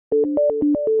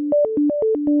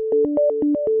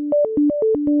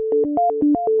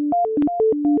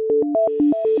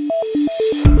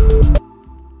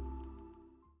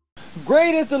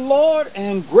Great is the Lord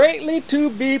and greatly to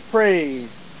be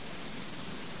praised.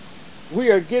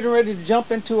 We are getting ready to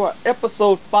jump into our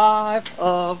episode 5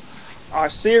 of our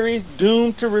series,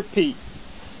 Doomed to Repeat.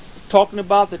 Talking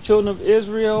about the children of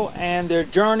Israel and their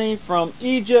journey from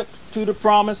Egypt to the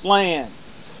Promised Land.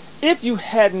 If you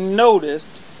hadn't noticed,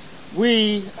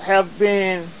 we have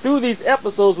been, through these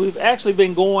episodes, we've actually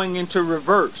been going into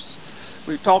reverse.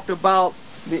 We talked about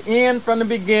the end from the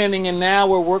beginning, and now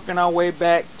we're working our way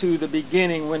back to the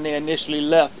beginning when they initially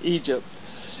left Egypt.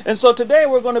 And so today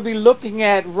we're going to be looking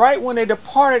at right when they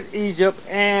departed Egypt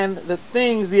and the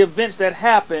events that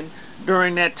happened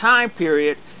during that time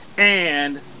period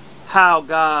and how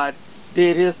God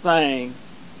did his thing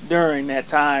during that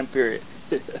time period.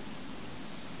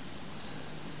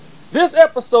 This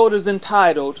episode is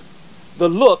entitled, The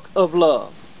Look of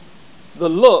Love. The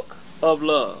Look of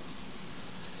Love.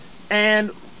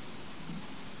 And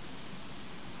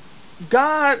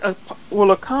God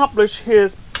will accomplish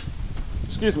his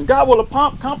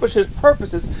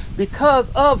purposes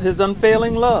because of his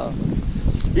unfailing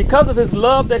love. Because of his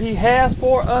love that he has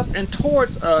for us and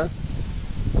towards us,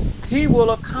 he will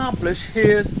accomplish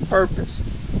his purpose.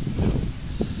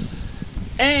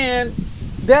 And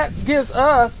that gives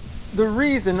us the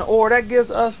reason, or that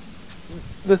gives us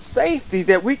the safety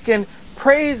that we can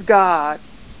praise God,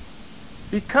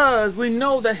 because we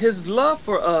know that his love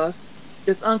for us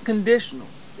is unconditional.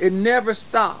 It never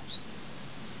stops.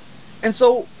 And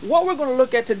so what we're going to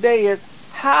look at today is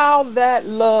how that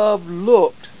love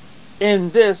looked in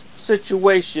this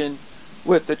situation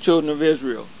with the children of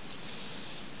Israel.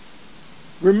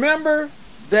 Remember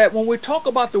that when we talk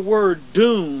about the word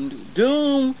doomed,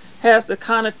 doom has the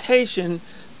connotation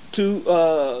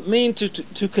to mean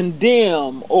to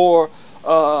condemn, or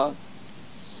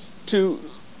to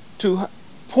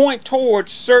point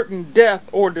towards certain death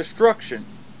or destruction.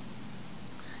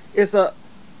 It's a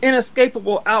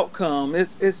inescapable outcome.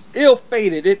 It's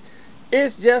ill-fated.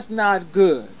 It's just not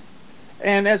good.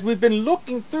 And as we've been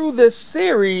looking through this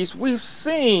series, we've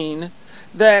seen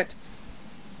that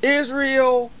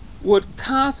Israel would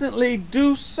constantly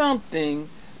do something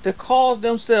to cause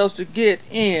themselves to get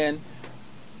in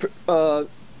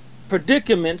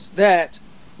predicaments that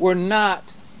were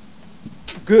not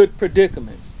good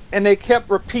predicaments. And they kept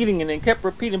repeating and kept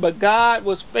repeating, but God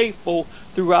was faithful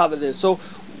throughout of this. So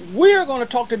we're going to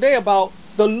talk today about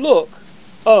the look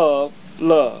of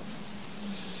love.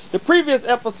 The previous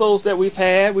episodes that we've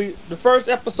had, the first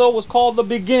episode was called The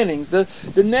Beginnings.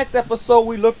 The next episode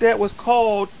we looked at was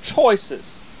called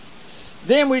Choices.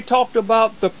 Then we talked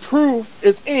about the proof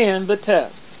is in the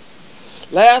test.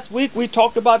 Last week we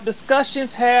talked about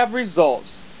discussions have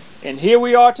results. And here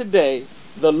we are today,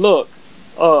 the look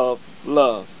of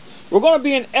love. We're going to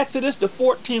be in Exodus, the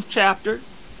 14th chapter,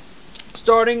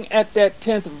 starting at that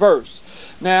 10th verse.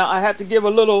 Now, I have to give a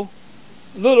little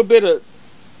bit of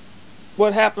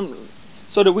what happened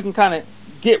so that we can kind of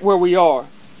get where we are.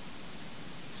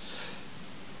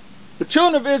 The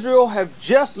children of Israel have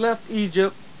just left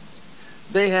Egypt.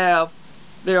 They are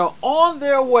on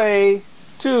their way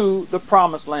to the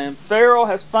Promised Land. Pharaoh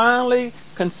has finally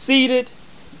conceded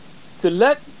to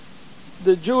let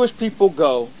the Jewish people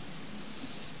go.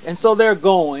 And so they're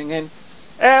going. And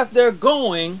as they're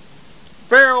going,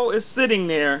 Pharaoh is sitting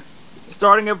there,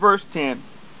 starting at verse 10.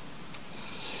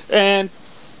 And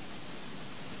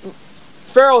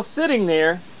Pharaoh's sitting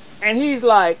there, and he's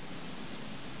like,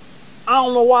 I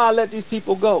don't know why I let these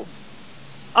people go.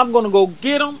 I'm going to go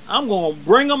get them. I'm going to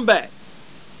bring them back.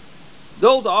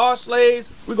 Those are our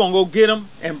slaves. We're going to go get them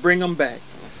and bring them back.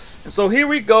 And so here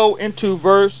we go into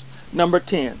verse number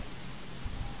 10.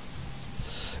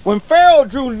 When Pharaoh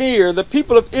drew near, the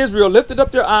people of Israel lifted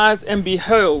up their eyes, and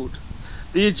behold,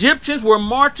 the Egyptians were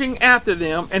marching after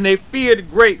them, and they feared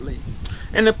greatly.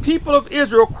 And the people of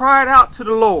Israel cried out to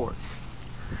the Lord.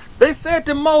 They said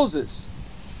to Moses,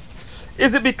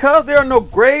 is it because there are no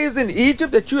graves in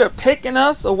Egypt that you have taken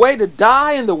us away to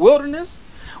die in the wilderness?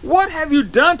 What have you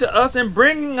done to us in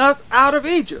bringing us out of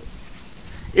Egypt?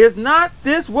 Is not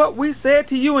this what we said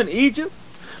to you in Egypt?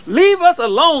 Leave us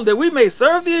alone that we may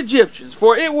serve the Egyptians,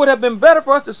 for it would have been better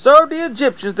for us to serve the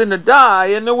Egyptians than to die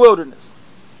in the wilderness.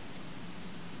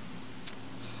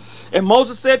 And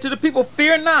Moses said to the people,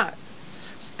 fear not.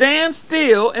 Stand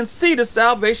still and see the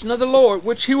salvation of the Lord,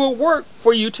 which he will work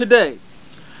for you today.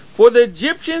 For the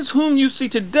Egyptians whom you see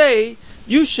today,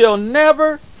 you shall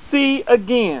never see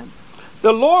again.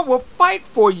 The Lord will fight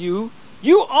for you.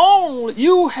 You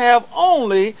have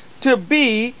only to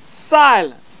be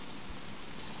silent.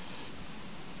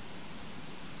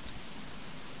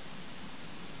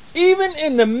 Even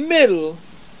in the middle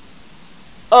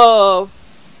of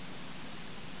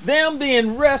them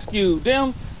being rescued,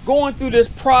 them going through this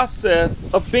process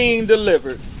of being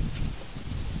delivered,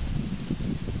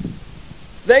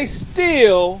 they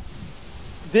still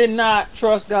did not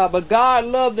trust God. But God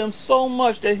loved them so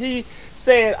much that he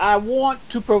said, I want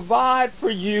to provide for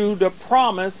you the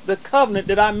promise, the covenant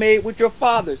that I made with your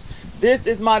fathers. This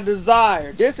is my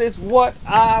desire. This is what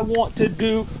I want to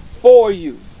do for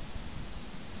you.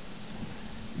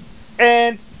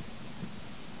 And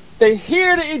they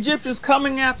hear the Egyptians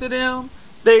coming after them.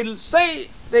 They say,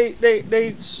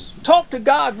 they talk to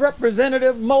God's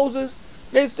representative, Moses.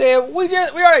 They said, we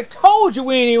already told you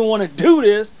we ain't even want to do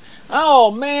this.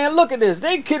 Oh man, look at this.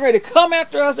 They getting ready to come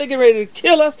after us. They getting ready to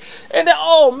kill us. And then,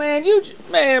 oh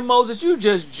man, Moses, you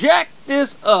just jacked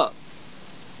this up.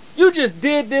 You just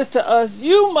did this to us.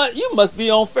 You must be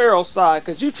on Pharaoh's side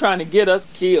because you trying to get us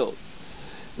killed.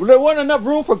 There wasn't enough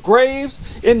room for graves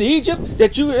in Egypt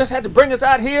that you just had to bring us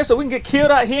out here so we can get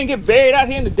killed out here and get buried out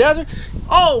here in the desert.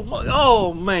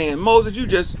 Oh man, Moses, you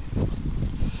just...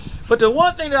 But the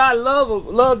one thing that I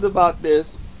loved about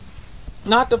this,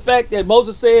 not the fact that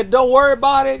Moses said, don't worry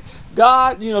about it.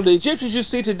 God, the Egyptians you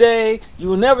see today, you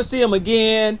will never see them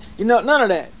again. None of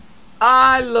that.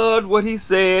 I loved what he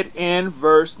said in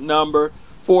verse number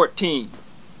 14.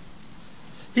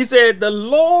 He said, the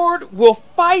Lord will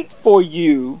fight for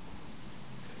you,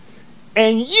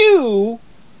 and you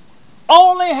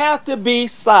only have to be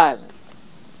silent.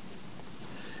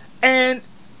 And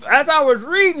as I was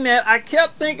reading that, I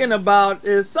kept thinking about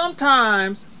is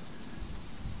sometimes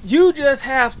you just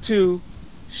have to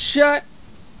shut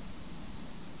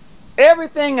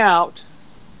everything out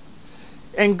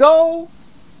and go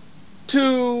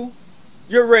to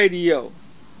your radio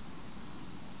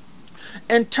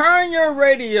and turn your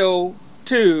radio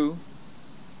to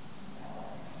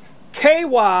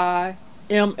KYMS.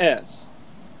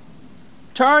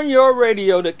 Turn your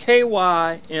radio to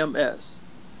KYMS.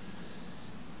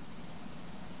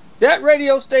 That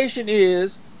radio station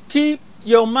is Keep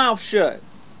Your Mouth Shut.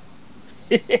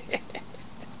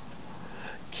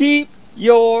 Keep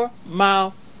your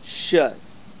mouth shut.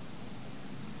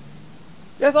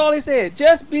 That's all he said.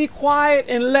 Just be quiet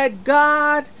and let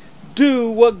God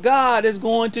do what God is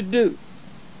going to do.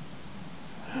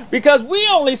 Because we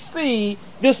only see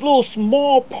this little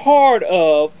small part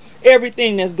of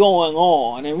everything that's going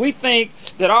on. And we think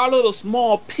that our little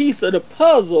small piece of the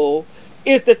puzzle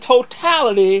is the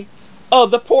totality of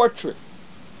the portrait.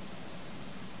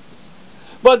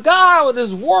 But God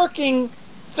is working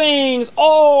things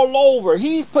all over.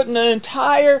 He's putting the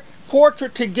entire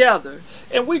portrait together.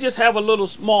 And we just have a little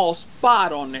small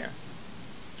spot on there.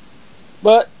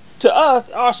 But to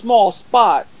us, our small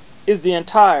spot is the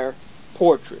entire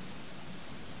portrait.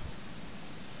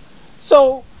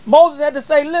 So Moses had to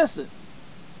say, listen,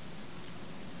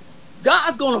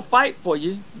 God's going to fight for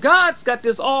you. God's got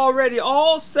this already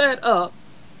all set up.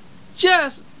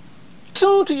 Just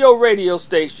tune to your radio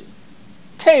station,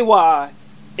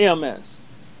 KYMS.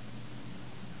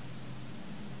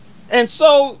 And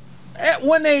so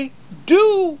when they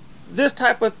do this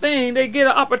type of thing, they get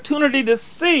an opportunity to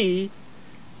see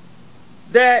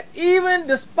that even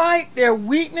despite their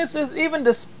weaknesses, even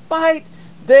despite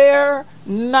their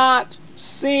not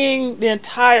seeing the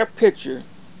entire picture,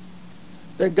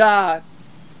 that God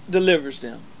delivers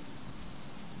them.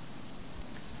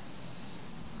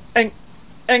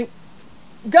 And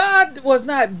God was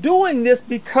not doing this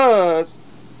because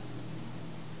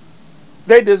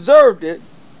they deserved it,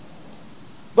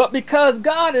 but because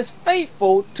God is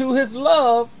faithful to his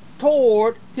love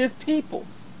toward his people.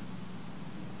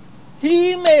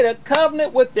 He made a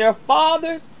covenant with their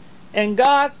fathers, and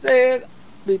God says,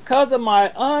 because of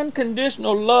my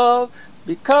unconditional love,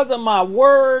 because of my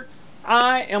word,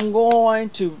 I am going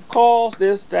to cause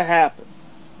this to happen.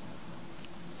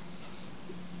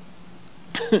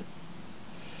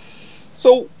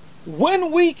 So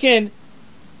when we can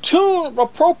tune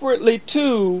appropriately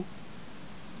to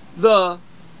the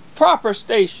proper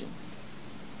station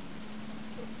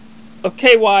of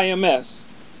KYMS,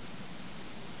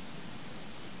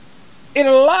 it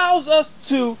allows us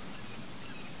to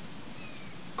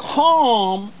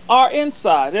calm our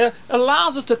inside. It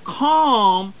allows us to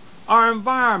calm our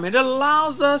environment. It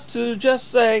allows us to just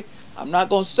say, I'm not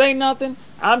going to say nothing.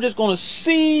 I'm just going to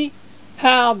see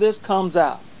how this comes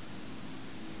out.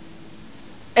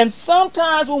 And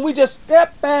sometimes when we just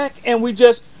step back and we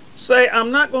just say,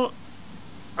 I'm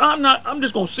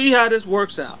just going to see how this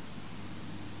works out.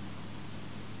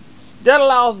 That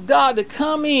allows God to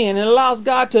come in and allows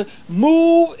God to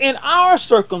move in our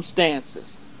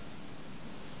circumstances.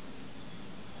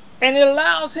 And it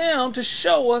allows him to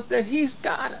show us that he's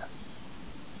got us.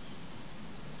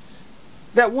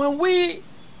 that when we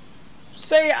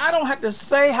say, I don't have to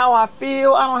say how I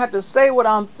feel, I don't have to say what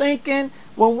I'm thinking,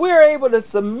 when we're able to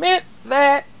submit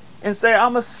that and say,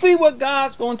 I'm going to see what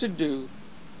God's going to do,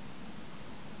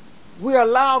 we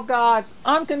allow God's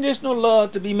unconditional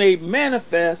love to be made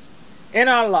manifest in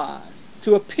our lives,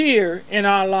 to appear in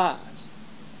our lives.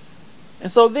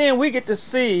 And so then we get to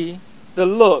see the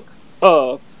look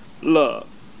of love.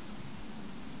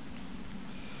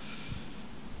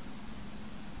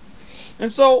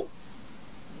 And so,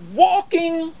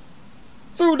 walking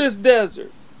through this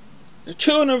desert, the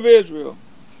children of Israel,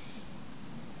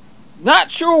 not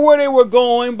sure where they were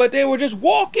going, but they were just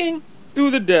walking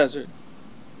through the desert.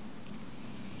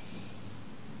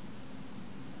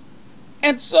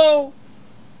 And so,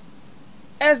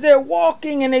 as they're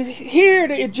walking and they hear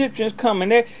the Egyptians coming,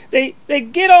 they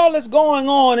get all this going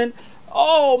on, and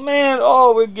oh man,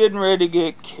 oh, we're getting ready to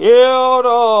get killed.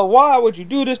 Oh, why would you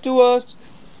do this to us?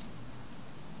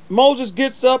 Moses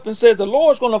gets up and says, the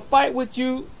Lord's going to fight with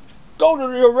you. Go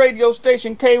to your radio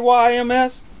station,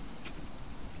 KYMS.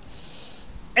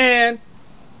 And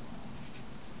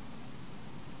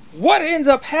what ends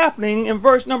up happening in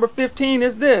verse number 15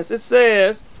 is this. It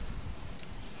says,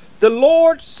 the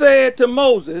Lord said to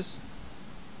Moses,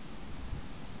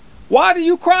 why do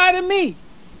you cry to me?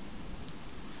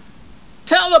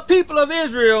 Tell the people of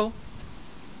Israel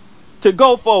to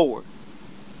go forward.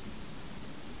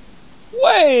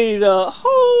 Wait a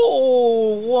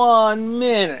whole 1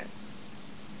 minute.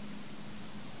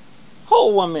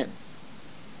 Hold 1 minute.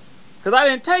 Because I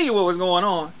didn't tell you what was going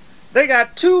on. They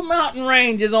got 2 mountain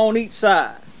ranges on each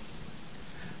side.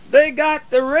 They got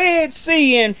the Red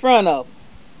Sea in front of them.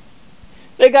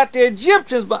 They got the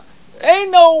Egyptians, but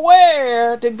ain't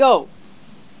nowhere to go.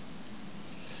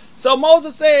 So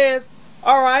Moses says,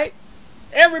 all right,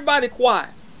 everybody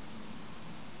quiet.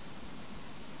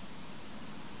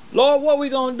 Lord, what are we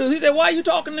going to do? He said, why are you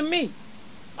talking to me?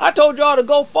 I told y'all to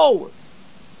go forward.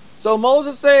 So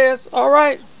Moses says, all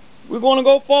right, we're going to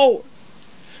go forward.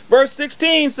 Verse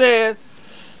 16 says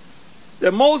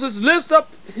that Moses lifts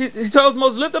up, he tells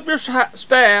Moses, lift up your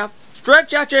staff,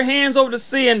 stretch out your hands over the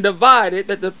sea and divide it,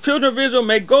 that the children of Israel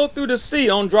may go through the sea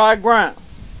on dry ground.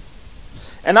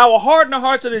 And I will harden the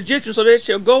hearts of the Egyptians so they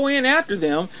shall go in after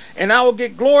them, and I will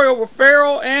get glory over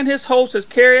Pharaoh and his hosts, his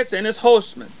chariots, and his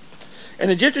horsemen. And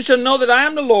the Egyptians shall know that I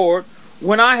am the Lord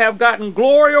when I have gotten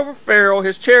glory over Pharaoh,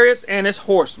 his chariots, and his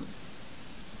horsemen.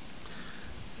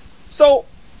 So,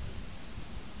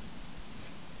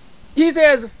 he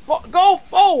says, go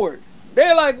forward.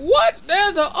 They're like, what?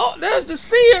 There's the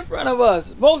sea in front of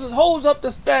us. Moses holds up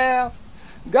the staff.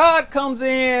 God comes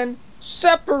in,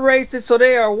 separates it, so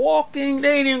they are walking.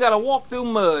 They ain't even got to walk through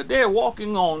mud. They're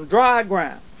walking on dry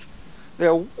ground.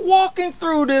 They're walking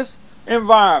through this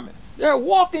environment. They're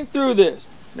walking through this.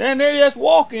 And they're just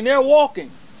walking. They're walking.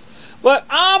 But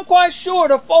I'm quite sure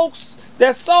the folks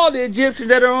that saw the Egyptians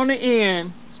that are on the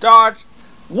end start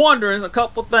wondering a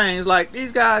couple things. Like,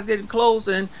 these guys getting close,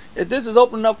 and if this is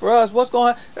opening up for us, what's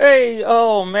going on? Hey,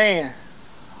 oh man,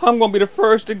 I'm going to be the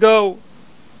first to go.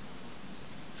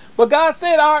 But God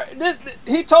said,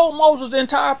 he told Moses the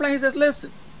entire plan. He says,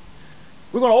 listen,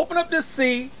 we're going to open up this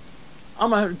sea. I'm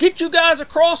going to get you guys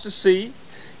across the sea.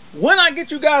 When I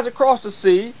get you guys across the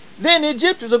sea, then the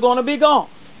Egyptians are going to be gone.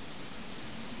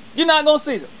 You're not going to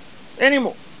see them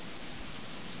anymore.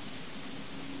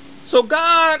 So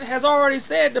God has already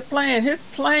said the plan. His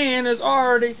plan is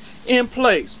already in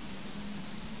place.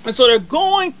 And so they're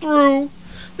going through,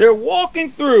 they're walking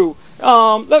through.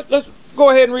 Let's go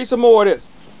ahead and read some more of this.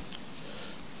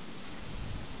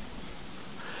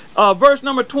 Verse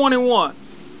number 21.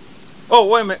 Oh,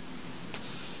 wait a minute.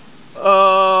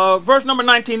 Verse number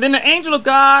 19. Then the angel of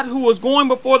God who was going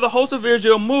before the host of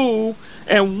Israel moved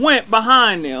and went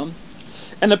behind them.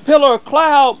 And the pillar of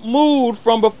cloud moved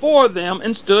from before them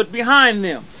and stood behind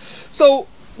them. So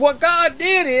what God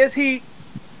did is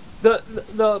the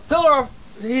pillar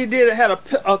had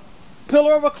a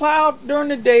pillar of a cloud during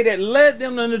the day that led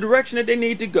them in the direction that they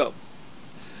need to go.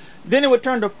 Then it would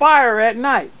turn to fire at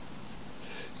night.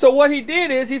 So what he did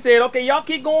is he said, okay, y'all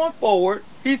keep going forward.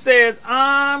 He says,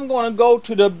 I'm going to go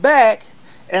to the back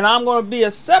and I'm going to be a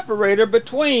separator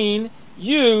between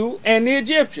you and the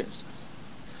Egyptians.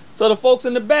 So the folks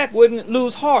in the back wouldn't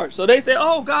lose heart. So they say,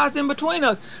 oh, God's in between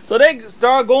us. So they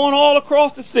start going all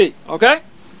across the sea. Okay?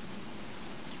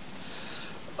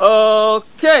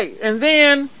 Okay. And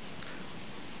then,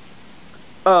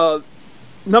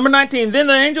 number 19. Then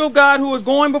the angel of God who was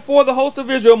going before the host of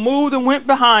Israel moved and went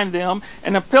behind them.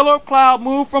 And a pillar of cloud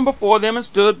moved from before them and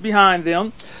stood behind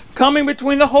them, coming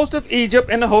between the host of Egypt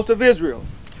and the host of Israel.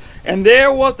 And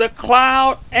there was the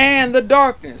cloud and the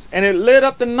darkness, and it lit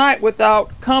up the night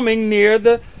without coming near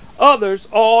the others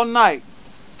all night.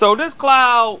 So this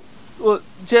cloud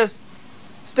just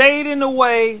stayed in the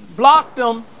way, blocked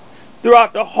them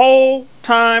throughout the whole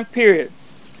time period.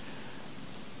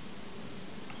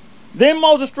 Then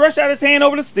Moses stretched out his hand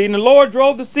over the sea, and the Lord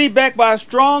drove the sea back by a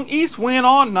strong east wind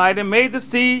all night, and made the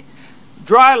sea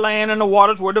dry land, and the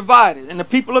waters were divided. And the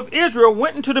people of Israel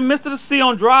went into the midst of the sea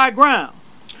on dry ground,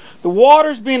 the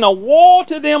waters being a wall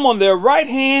to them on their right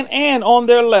hand and on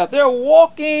their left. They're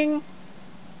walking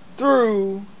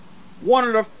through one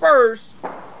of the first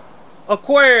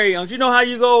aquariums. You know how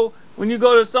you go when you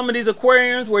go to some of these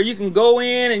aquariums where you can go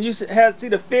in and you see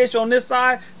the fish on this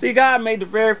side? See, God made the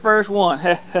very first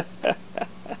one.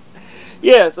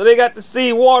 Yeah, so they got to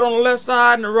see water on the left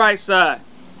side and the right side.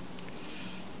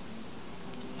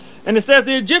 And it says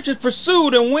the Egyptians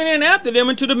pursued and went in after them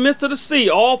into the midst of the sea,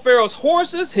 all Pharaoh's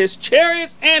horses, his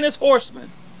chariots, and his horsemen.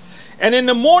 And in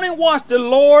the morning watched the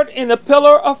Lord in the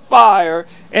pillar of fire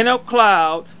and of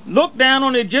cloud, looked down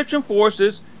on the Egyptian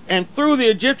forces, and threw the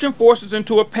Egyptian forces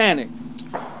into a panic,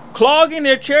 clogging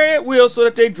their chariot wheels so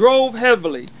that they drove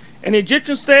heavily. And the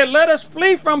Egyptians said, "Let us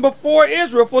flee from before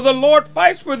Israel, for the Lord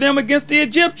fights for them against the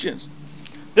Egyptians."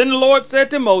 Then the Lord said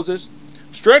to Moses,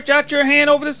 "Stretch out your hand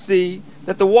over the sea,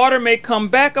 that the water may come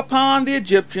back upon the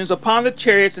Egyptians, upon the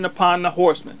chariots, and upon the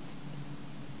horsemen."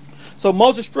 So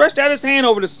Moses stretched out his hand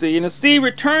over the sea, and the sea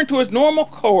returned to its normal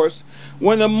course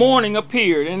when the morning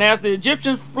appeared. And as the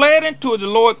Egyptians fled into it, the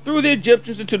Lord threw the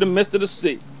Egyptians into the midst of the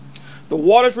sea. The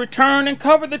waters returned and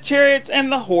covered the chariots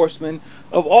and the horsemen.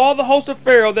 Of all the host of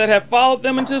Pharaoh that had followed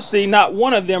them into the sea, not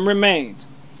one of them remained.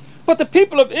 But the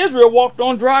people of Israel walked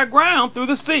on dry ground through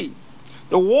the sea,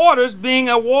 the waters being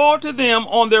a wall to them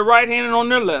on their right hand and on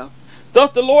their left. Thus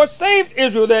the Lord saved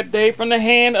Israel that day from the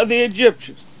hand of the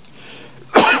Egyptians.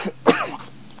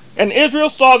 And Israel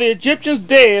saw the Egyptians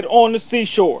dead on the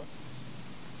seashore.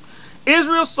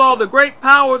 Israel saw the great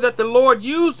power that the Lord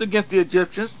used against the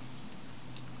Egyptians.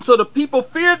 So the people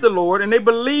feared the Lord, and they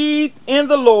believed in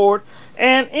the Lord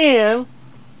and in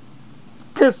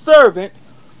his servant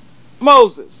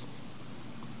Moses.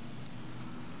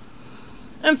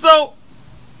 And so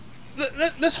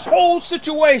this whole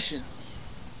situation,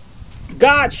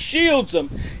 God shields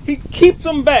them. He keeps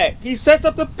them back. He sets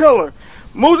up the pillar,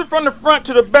 moves it from the front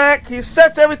to the back. He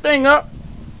sets everything up.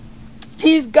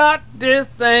 He's got this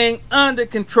thing under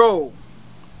control.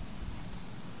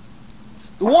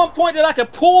 The one point that I can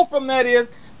pull from that is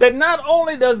that not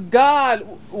only does God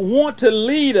want to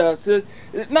lead us,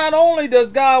 not only does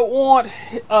God want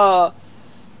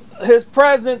his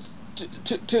presence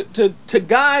to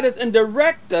guide us and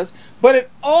direct us, but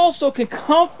it also can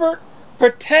comfort,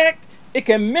 protect, it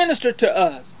can minister to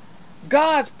us.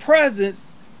 God's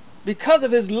presence, because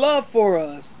of his love for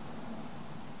us,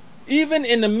 even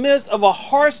in the midst of a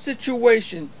harsh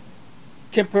situation,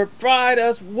 can provide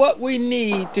us what we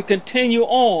need to continue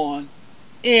on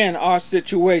in our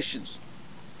situations.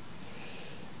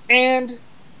 And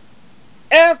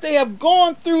as they have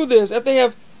gone through this, as they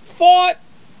have fought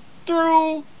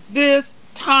through this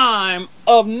time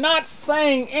of not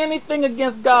saying anything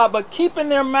against God, but keeping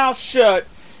their mouth shut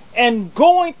and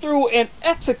going through and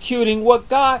executing what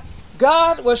God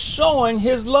was showing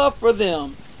his love for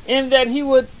them, in that he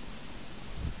would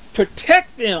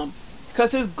protect them,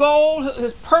 because his goal,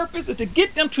 his purpose is to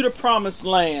get them to the promised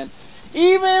land.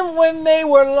 Even when they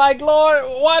were like, "Lord,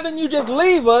 why didn't you just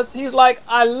leave us?" He's like,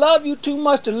 "I love you too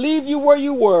much to leave you where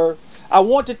you were. I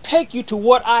want to take you to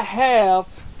what I have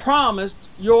promised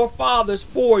your fathers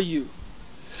for you."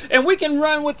 And we can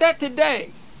run with that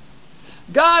today.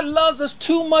 God loves us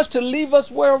too much to leave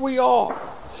us where we are.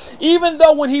 Even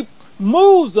though when he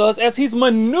moves us, as he's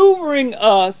maneuvering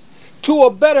us to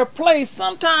a better place,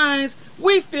 sometimes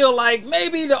we feel like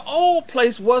maybe the old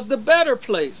place was the better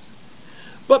place.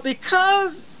 But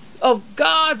because of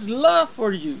God's love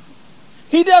for you,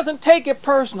 he doesn't take it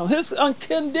personal. His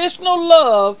unconditional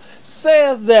love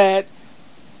says that,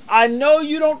 "I know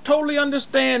you don't totally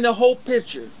understand the whole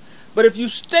picture, but if you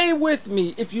stay with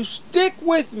me, if you stick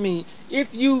with me,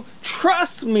 if you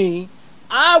trust me,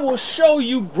 I will show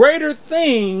you greater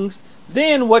things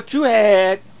than what you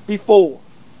had before."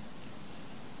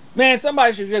 Man,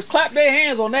 somebody should just clap their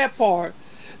hands on that part.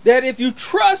 That if you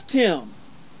trust him,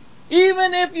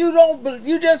 even if you don't,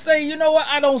 you just say, "You know what,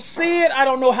 I don't see it. I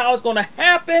don't know how it's going to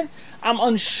happen. I'm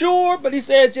unsure." But he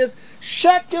says, just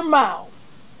shut your mouth.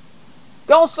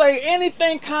 Don't say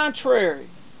anything contrary.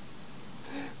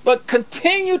 But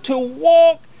continue to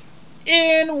walk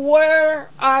in where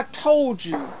I told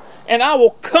you. and I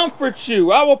will comfort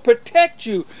you. I will protect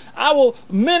you. I will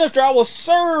minister. I will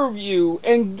serve you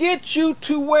and get you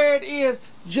to where it is.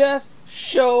 Just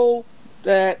show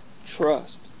that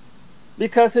trust.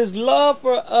 Because his love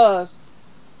for us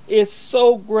is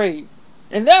so great.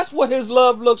 And that's what his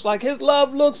love looks like. His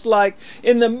love looks like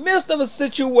in the midst of a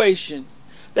situation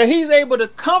that he's able to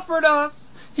comfort us,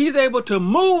 he's able to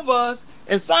move us,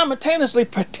 and simultaneously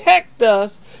protect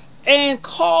us and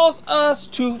cause us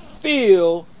to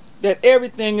feel that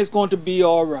everything is going to be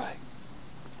all right.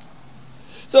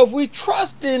 So if we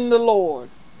trust in the Lord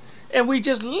and we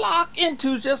just lock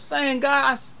into just saying,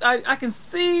 God, I can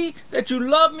see that you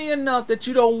love me enough that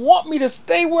you don't want me to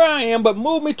stay where I am, but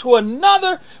move me to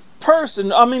another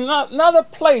another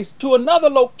place, to another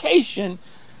location,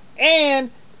 and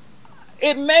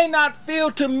it may not feel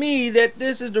to me that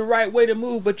this is the right way to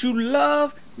move, but you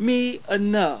love me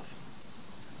enough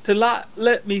to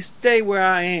let me stay where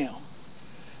I am.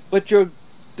 But your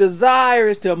desire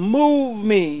is to move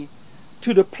me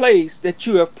to the place that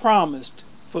you have promised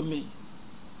for me.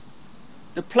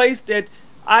 The place that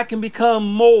I can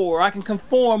become more, I can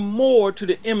conform more to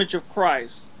the image of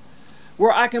Christ,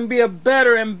 where I can be a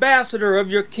better ambassador of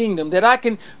your kingdom, that I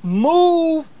can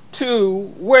move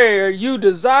to where you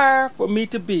desire for me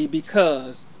to be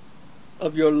because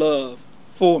of your love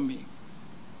for me.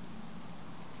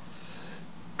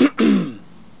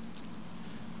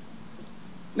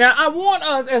 Now, I want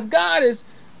us, as God is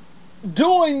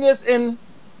doing this in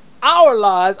our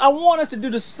lives, I want us to do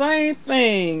the same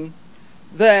thing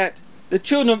that the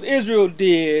children of Israel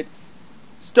did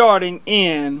starting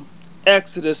in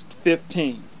Exodus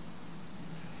 15.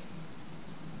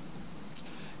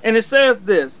 And it says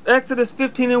this, Exodus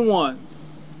 15:1.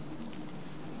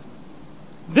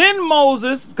 Then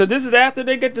Moses, because this is after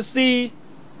they get to see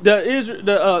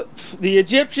the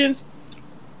Egyptians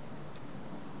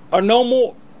are no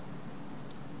more.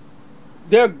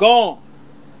 They're gone.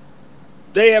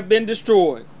 They have been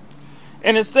destroyed.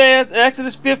 And it says,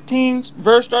 Exodus 15,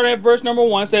 starting at verse number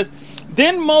 1, says,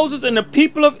 Then Moses and the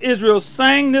people of Israel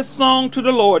sang this song to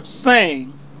the Lord,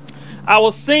 saying, I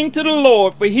will sing to the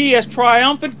Lord, for he has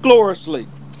triumphed gloriously.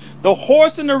 The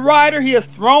horse and the rider he has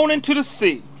thrown into the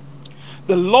sea.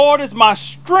 The Lord is my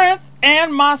strength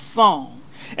and my song,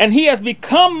 and he has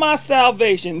become my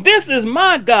salvation. This is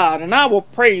my God, and I will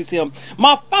praise him.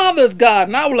 My father's God,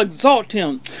 and I will exalt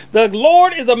him. The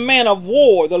Lord is a man of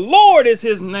war. The Lord is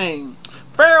his name.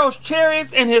 Pharaoh's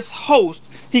chariots and his host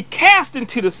he cast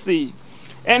into the sea,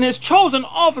 and his chosen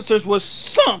officers were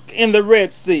sunk in the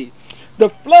Red Sea. The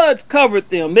floods covered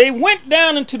them. They went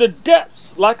down into the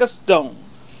depths like a stone.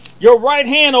 Your right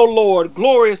hand, O Lord,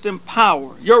 glorious in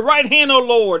power. Your right hand, O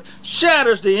Lord,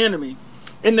 shatters the enemy.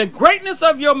 In the greatness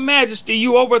of your majesty,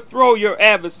 you overthrow your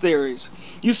adversaries.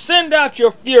 You send out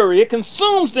your fury. It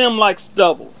consumes them like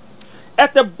stubble.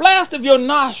 At the blast of your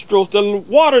nostrils, the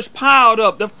waters piled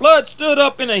up. The flood stood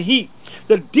up in a heap.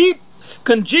 The deep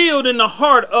congealed in the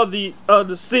heart of the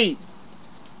sea.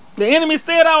 The enemy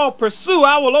said, I will pursue,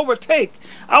 I will overtake.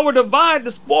 I will divide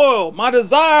the spoil. My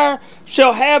desire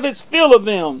shall have its fill of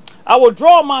them. I will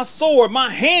draw my sword. My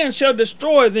hand shall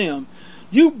destroy them.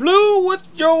 You blew with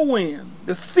your wind.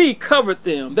 The sea covered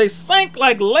them. They sank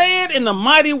like lead in the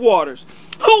mighty waters.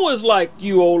 Who is like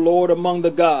you, O Lord, among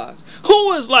the gods?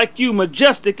 Who is like you,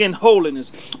 majestic in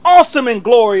holiness, awesome in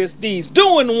glorious deeds,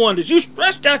 doing wonders? You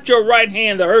stretched out your right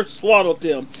hand, the earth swallowed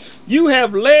them. You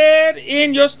have led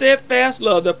in your steadfast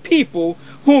love the people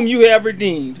whom you have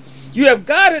redeemed. You have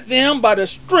guided them by the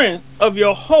strength of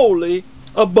your holy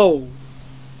abode.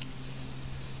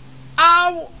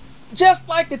 Just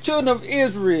like the children of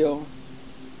Israel,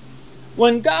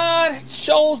 when God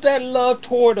shows that love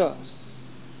toward us,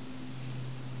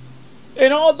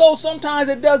 and although sometimes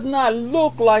it does not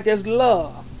look like it's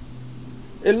love,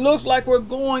 it looks like we're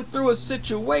going through a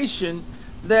situation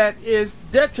that is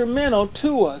detrimental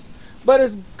to us, but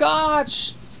it's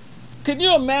God's. Can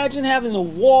you imagine having to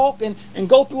walk and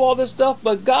go through all this stuff,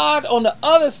 but God on the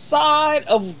other side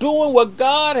of doing what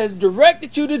God has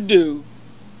directed you to do,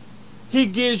 he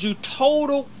gives you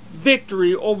total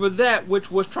victory over that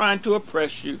which was trying to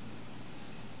oppress you.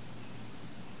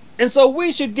 And so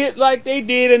we should get like they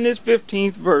did in this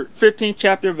 15th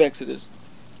chapter of Exodus.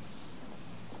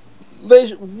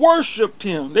 They worshiped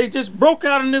him. They just broke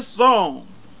out in this song.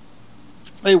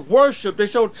 They worshiped. They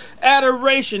showed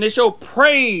adoration. They showed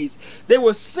praise. They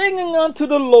were singing unto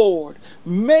the Lord,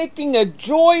 making a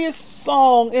joyous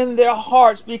song in their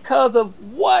hearts because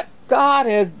of what God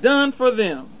has done for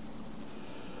them.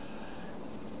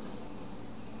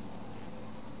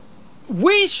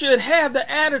 we should have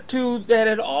the attitude that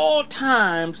at all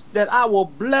times that I will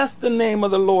bless the name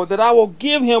of the Lord, that I will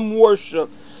give him worship,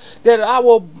 that I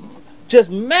will just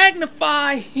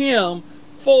magnify him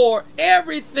for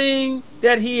everything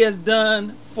that he has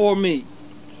done for me.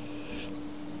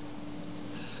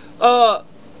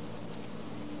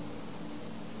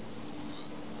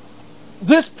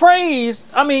 This praise,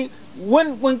 I mean,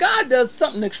 when God does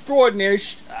something extraordinary,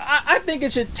 I think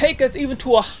it should take us even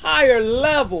to a higher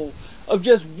level of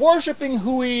just worshiping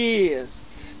who he is.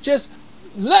 Just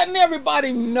letting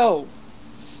everybody know.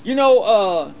 You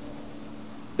know,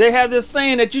 they have this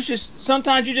saying that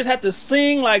sometimes you just have to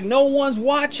sing like no one's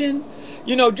watching.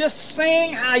 You know, just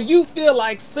sing how you feel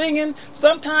like singing.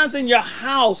 Sometimes in your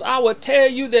house, I would tell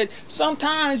you that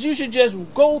sometimes you should just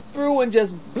go through and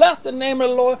just bless the name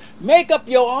of the Lord. Make up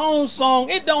your own song.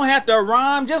 It don't have to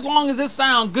rhyme, just long as it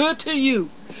sounds good to you.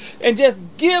 And just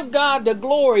give God the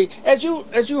glory.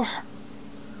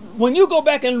 When you go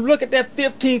back and look at that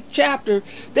 15th chapter,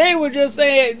 they were just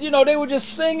saying, you know, they were just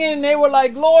singing. They were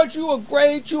like, Lord, you are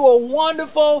great. You are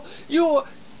wonderful.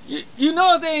 You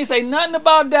know, they ain't say nothing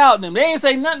about doubting him. They ain't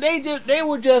say nothing. They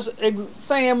were just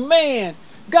saying, man,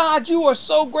 God, you are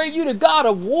so great. You the God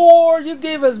of war. You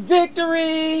give us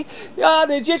victory. The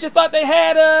Egyptians thought they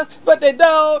had us, but they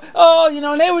don't. Oh, you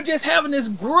know, and they were just having this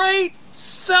great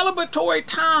celebratory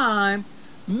time,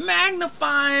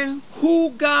 magnifying who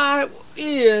God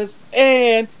is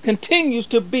and continues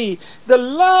to be. The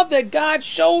love that God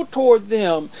showed toward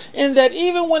them, and that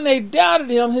even when they doubted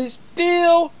him, he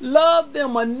still loved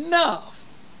them enough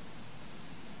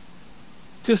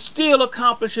to still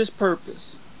accomplish his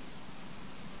purpose.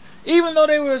 Even though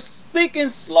they were speaking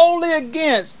slowly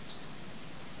against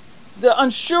the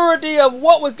unsurety of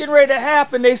what was getting ready to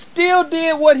happen, they still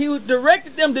did what he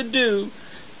directed them to do,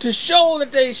 to show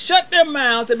that they shut their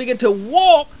mouths, they began to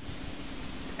walk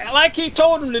like he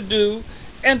told them to do.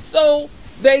 And so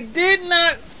they did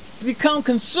not become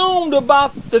consumed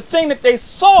about the thing that they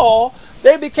saw.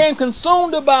 They became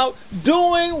consumed about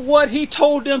doing what he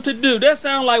told them to do. That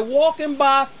sounds like walking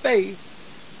by faith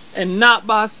and not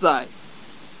by sight.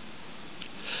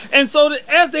 And so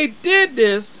as they did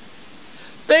this,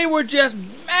 they were just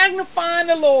magnifying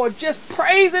the Lord, just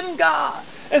praising God.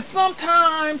 And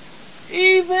sometimes,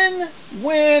 even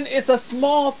when it's a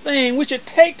small thing, we should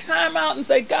take time out and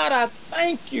say, God, I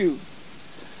thank you.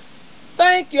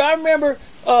 Thank you. I remember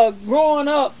growing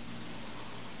up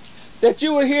that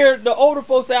you would hear the older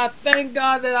folks say, I thank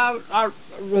God that I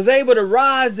was able to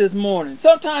rise this morning.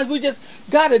 Sometimes we just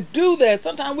got to do that.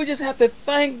 Sometimes we just have to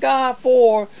thank God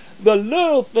for the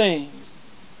little things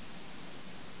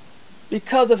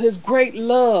because of his great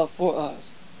love for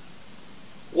us.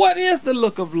 What is the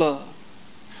look of love?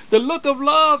 The look of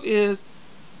love is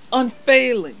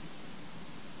unfailing,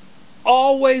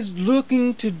 always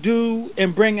looking to do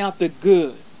and bring out the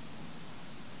good.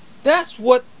 That's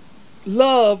what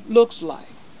love looks like.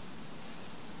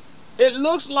 It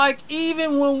looks like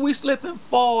even when we slip and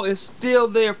fall, it's still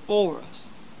there for us.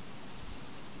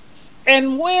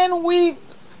 And when we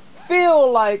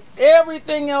feel like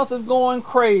everything else is going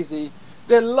crazy,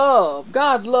 that love,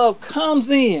 God's love, comes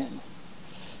in.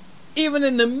 Even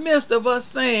in the midst of us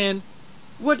saying,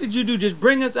 what did you do? Just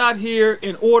bring us out here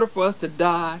in order for us to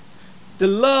die? The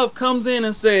love comes in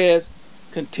and says,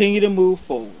 continue to move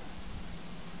forward.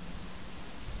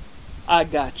 I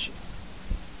got you.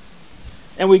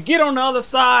 And we get on the other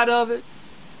side of it,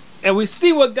 and we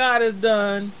see what God has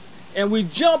done, and we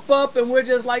jump up and we're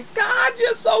just like, God,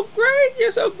 you're so great.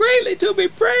 You're so greatly to be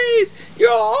praised.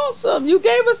 You're awesome. You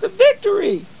gave us the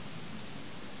victory.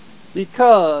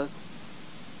 Because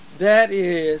that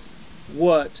is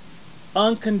what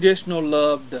unconditional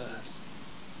love does.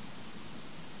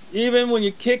 Even when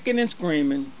you're kicking and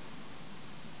screaming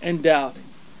and doubting,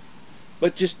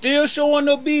 but you're still showing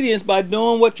obedience by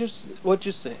doing what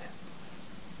you said,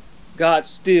 God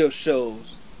still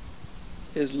shows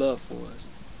his love for us.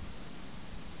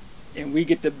 And we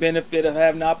get the benefit of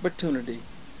having the opportunity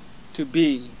to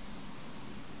be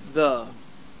the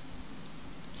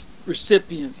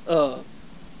recipients of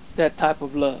that type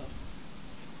of love.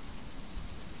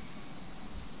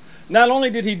 Not only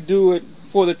did he do it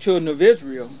for the children of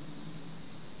Israel,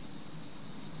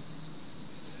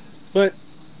 but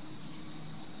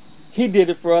he did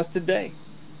it for us today.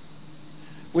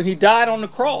 When he died on the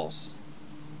cross,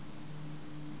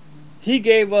 he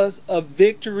gave us a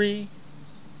victory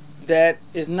that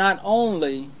is not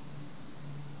only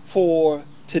for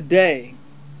today,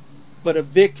 but a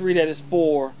victory that is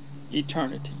for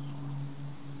eternity.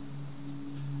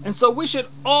 And so we should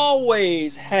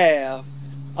always have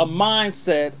a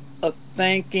mindset of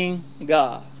thanking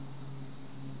God.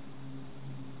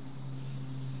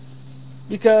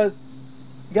 Because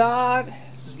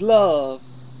God's love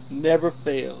never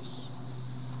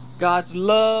fails. God's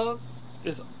love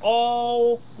is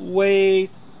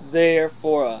always there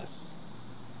for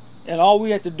us. And all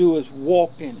we have to do is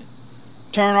walk in it.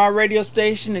 Turn our radio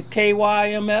station to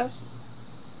KYMS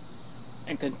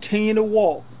and continue to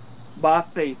walk by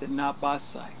faith and not by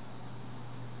sight.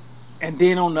 And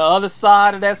then on the other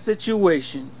side of that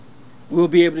situation, we'll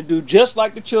be able to do just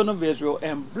like the children of Israel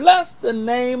and bless the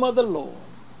name of the Lord.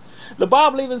 The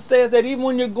Bible even says that even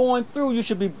when you're going through, you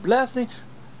should be blessing.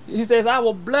 He says, I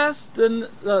will bless the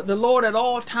Lord at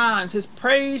all times. His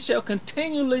praise shall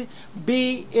continually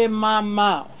be in my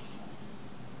mouth.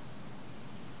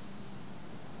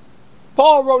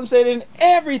 Paul wrote and said, in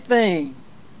everything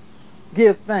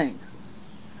give thanks.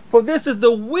 For this is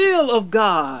the will of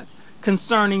God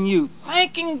concerning you.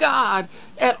 Thanking God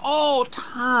at all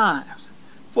times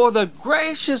for the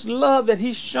gracious love that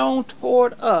he's shown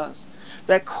toward us.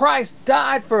 That Christ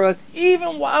died for us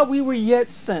even while we were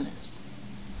yet sinners.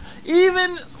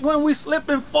 Even when we slip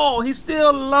and fall, he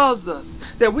still loves us.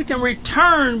 That we can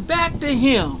return back to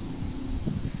him.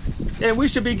 And we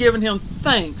should be giving him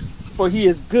thanks, for he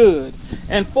is good.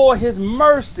 And for his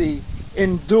mercy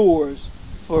endures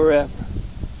forever.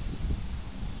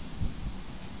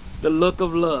 The look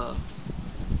of love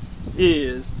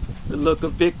is the look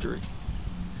of victory.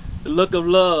 The look of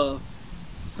love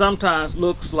sometimes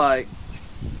looks like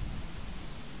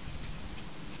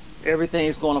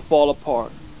everything's going to fall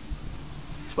apart.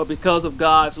 But because of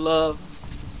God's love,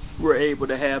 we're able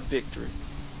to have victory.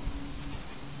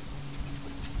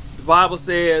 The Bible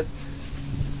says,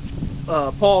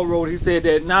 Paul wrote, he said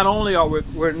that not only are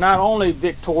we're not only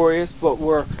victorious, but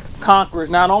we're conquerors.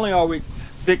 Not only are we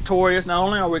victorious, not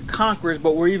only are we conquerors,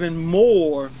 but we're even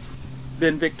more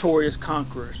than victorious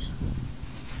conquerors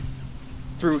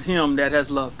through him that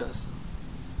has loved us.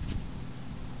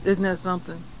 Isn't that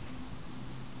something?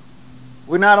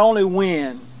 We not only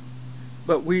win,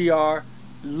 but we are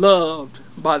loved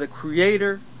by the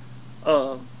creator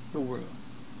of the world.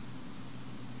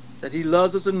 That he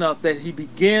loves us enough that he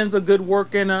begins a good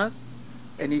work in us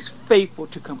and he's faithful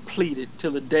to complete it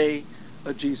till the day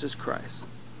of Jesus Christ.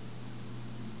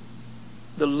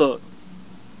 The look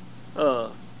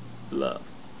of love.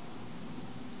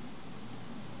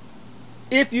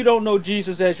 If you don't know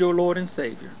Jesus as your Lord and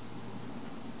Savior,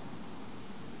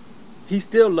 he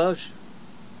still loves you.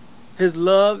 His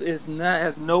love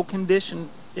has no condition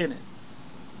in it.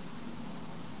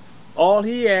 All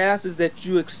he asks is that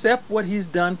you accept what he's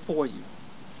done for you.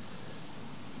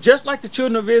 Just like the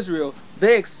children of Israel,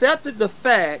 they accepted the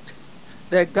fact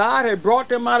that God had brought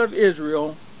them out of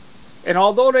Israel, and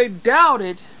although they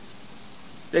doubted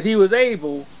that he was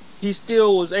able, he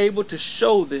still was able to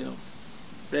show them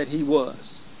that he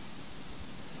was.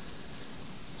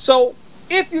 So,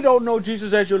 if you don't know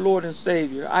Jesus as your Lord and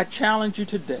Savior, I challenge you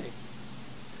today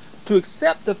to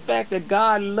accept the fact that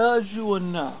God loves you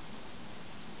enough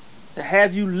to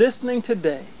have you listening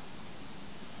today,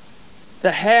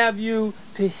 to have you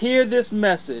to hear this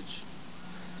message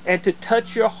and to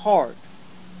touch your heart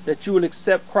that you will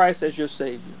accept Christ as your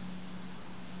Savior.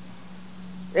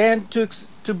 And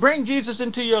to bring Jesus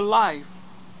into your life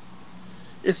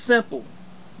is simple.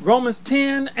 Romans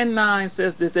 10:9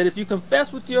 says this, that if you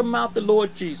confess with your mouth the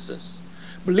Lord Jesus,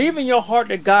 believe in your heart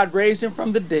that God raised him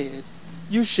from the dead,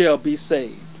 you shall be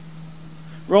saved.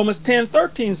 Romans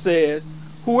 10:13 says,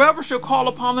 whoever shall call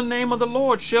upon the name of the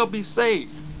Lord shall be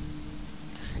saved.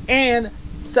 And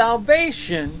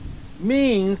salvation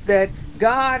means that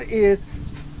God is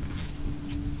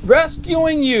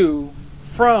rescuing you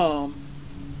from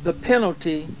the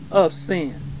penalty of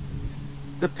sin.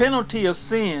 The penalty of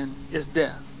sin is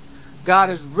death.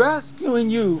 God is rescuing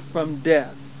you from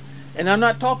death. And I'm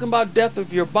not talking about death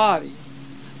of your body,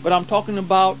 but I'm talking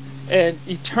about an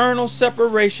eternal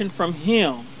separation from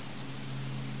him.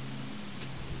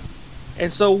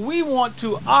 And so we want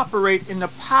to operate in the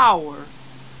power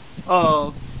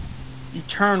of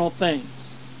eternal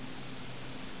things.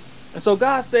 And so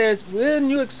God says, when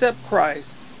you accept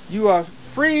Christ, you are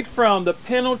freed from the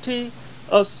penalty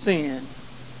of sin,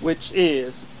 which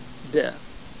is death.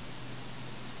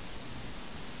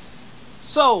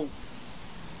 So,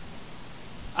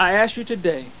 I ask you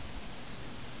today,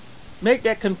 make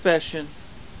that confession,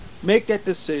 make that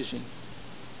decision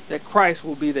that Christ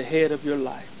will be the head of your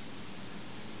life.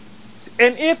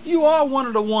 And if you are one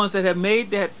of the ones that have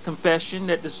made that confession,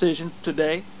 that decision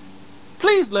today,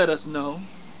 please let us know.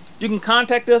 You can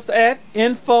contact us at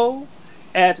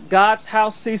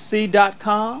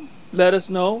info@godshousecc.com. Let us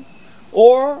know.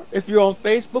 Or if you're on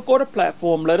Facebook or the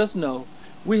platform, let us know.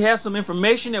 We have some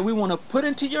information that we want to put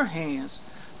into your hands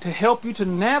to help you to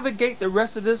navigate the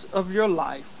rest of your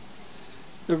life,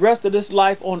 the rest of this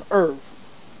life on earth,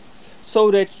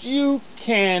 so that you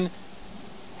can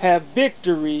have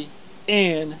victory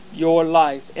in your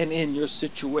life and in your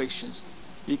situations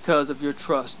because of your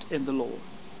trust in the Lord.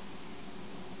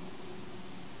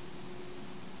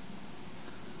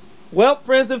 Well,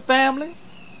 friends and family,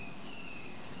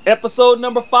 episode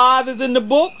number 5 is in the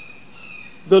books,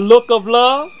 The Look of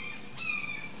Love.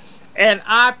 And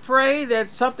I pray that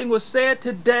something was said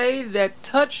today that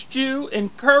touched you,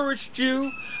 encouraged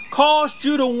you, caused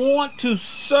you to want to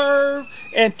serve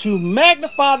and to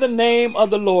magnify the name of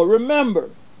the Lord. Remember,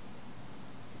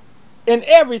 in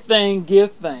everything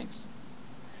give thanks,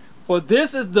 for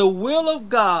this is the will of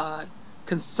God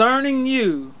concerning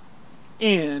you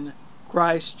in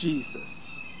Christ Jesus.